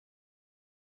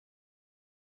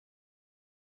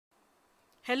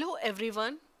Hello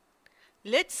everyone.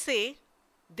 Let's say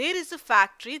there is a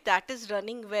factory that is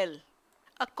running well.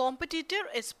 A competitor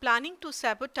is planning to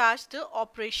sabotage the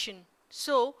operation.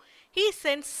 So he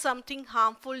sends something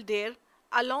harmful there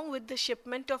along with the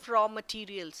shipment of raw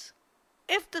materials.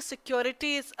 If the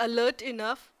security is alert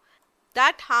enough,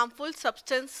 that harmful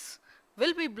substance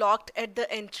will be blocked at the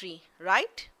entry,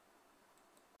 right?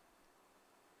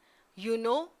 You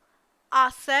know, our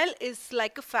cell is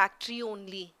like a factory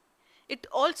only. It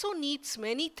also needs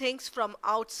many things from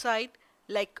outside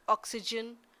like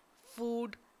oxygen,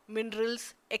 food,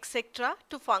 minerals, etc.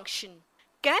 to function.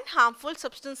 Can harmful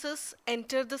substances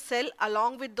enter the cell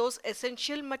along with those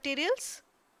essential materials?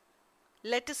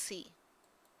 Let us see.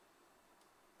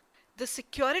 The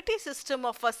security system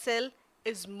of a cell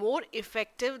is more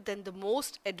effective than the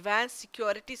most advanced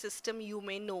security system you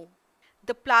may know.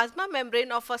 The plasma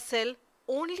membrane of a cell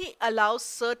only allows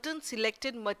certain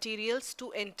selected materials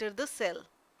to enter the cell.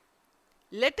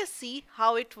 Let us see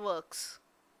how it works.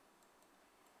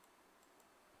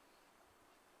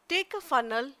 Take a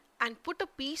funnel and put a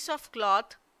piece of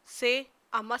cloth, say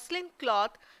a muslin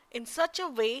cloth, in such a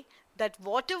way that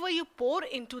whatever you pour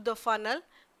into the funnel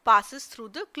passes through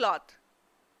the cloth.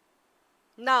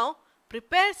 Now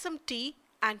prepare some tea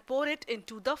and pour it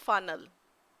into the funnel.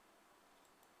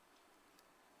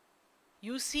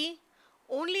 You see,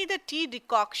 only the tea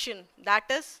decoction, that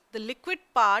is, the liquid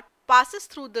part, passes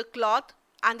through the cloth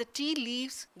and the tea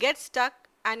leaves get stuck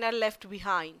and are left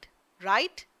behind,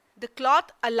 right? The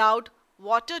cloth allowed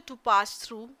water to pass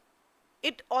through.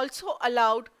 It also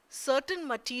allowed certain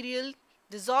material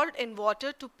dissolved in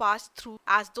water to pass through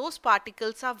as those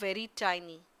particles are very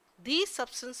tiny. These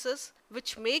substances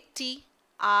which make tea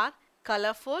are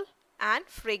colorful and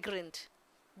fragrant.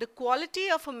 The quality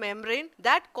of a membrane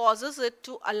that causes it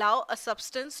to allow a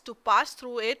substance to pass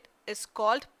through it is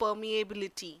called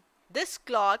permeability. This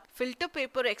cloth, filter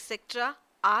paper, etc.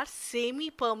 are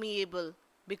semi-permeable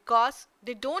because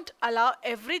they don't allow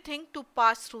everything to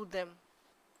pass through them.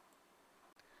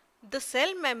 The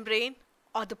cell membrane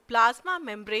or the plasma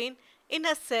membrane in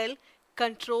a cell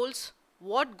controls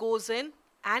what goes in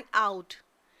and out.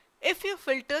 If you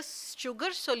filter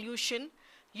sugar solution,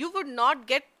 you would not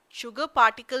get sugar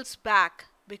particles back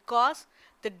because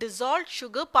the dissolved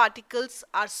sugar particles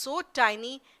are so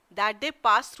tiny that they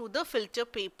pass through the filter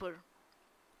paper.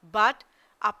 But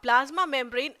a plasma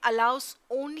membrane allows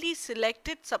only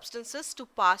selected substances to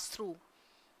pass through.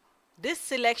 This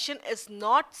selection is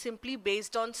not simply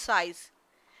based on size.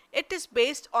 It is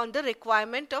based on the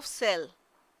requirement of cell.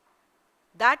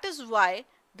 That is why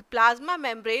the plasma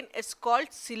membrane is called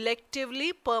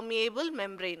selectively permeable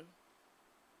membrane.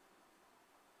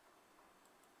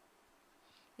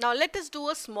 Now let us do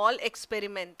a small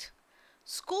experiment.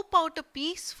 Scoop out a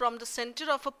piece from the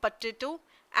center of a potato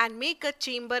and make a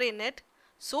chamber in it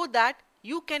so that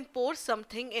you can pour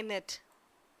something in it.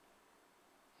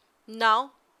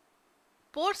 Now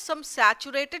pour some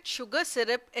saturated sugar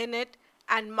syrup in it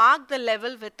and mark the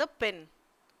level with a pin.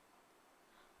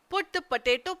 Put the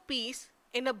potato piece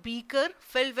in a beaker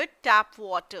filled with tap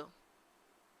water.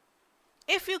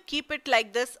 If you keep it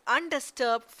like this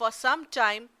undisturbed for some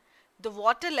time, the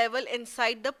water level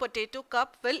inside the potato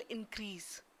cup will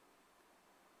increase.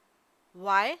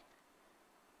 Why?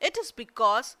 It is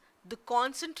because the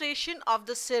concentration of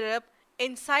the syrup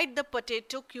inside the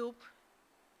potato cube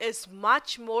is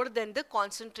much more than the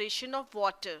concentration of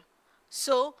water.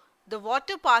 So, the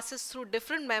water passes through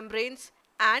different membranes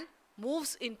and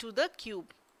moves into the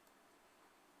cube.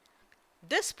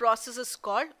 This process is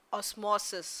called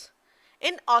osmosis.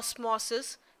 In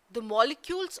osmosis, the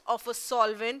molecules of a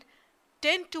solvent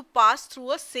tend to pass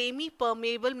through a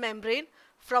semi-permeable membrane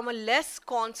from a less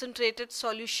concentrated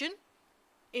solution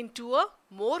into a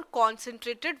more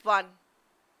concentrated one.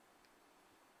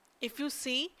 If you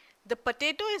see, the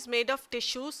potato is made of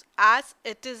tissues as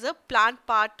it is a plant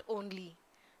part only.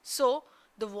 So,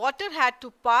 the water had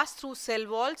to pass through cell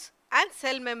walls and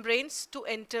cell membranes to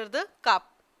enter the cup.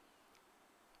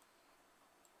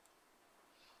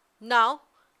 Now,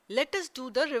 let us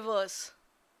do the reverse.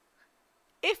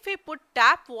 If we put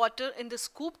tap water in the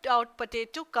scooped out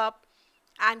potato cup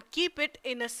and keep it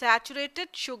in a saturated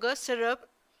sugar syrup,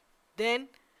 then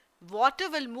water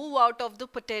will move out of the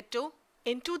potato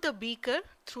into the beaker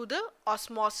through the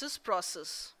osmosis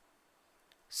process.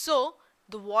 So,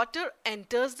 the water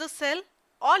enters the cell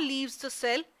or leaves the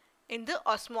cell in the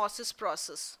osmosis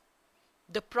process.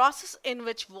 The process in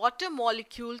which water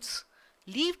molecules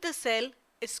leave the cell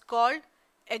is called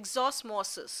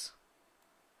exosmosis.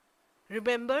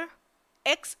 Remember,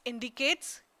 X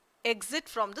indicates exit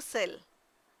from the cell.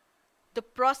 The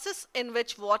process in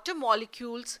which water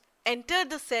molecules enter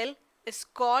the cell is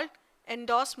called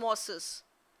endosmosis.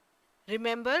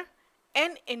 Remember,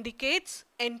 N indicates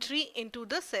entry into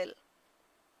the cell.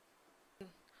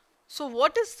 So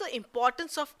what is the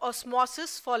importance of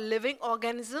osmosis for living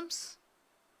organisms?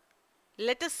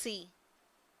 Let us see.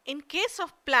 In case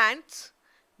of plants,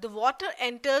 the water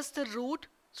enters the root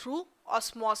through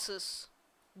osmosis.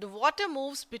 The water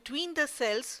moves between the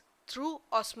cells through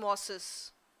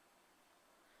osmosis.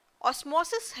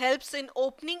 Osmosis helps in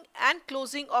opening and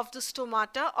closing of the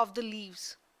stomata of the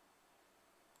leaves.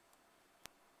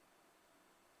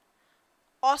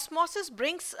 Osmosis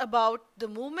brings about the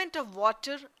movement of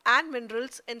water and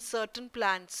minerals in certain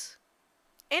plants.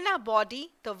 In our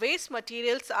body, the waste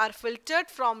materials are filtered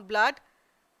from blood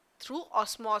through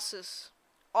osmosis.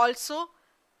 Also,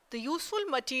 the useful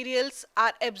materials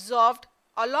are absorbed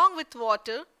along with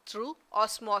water through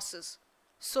osmosis.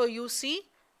 So you see,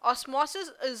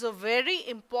 osmosis is a very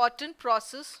important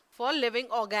process for living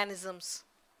organisms.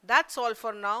 That's all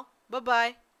for now.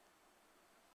 Bye-bye.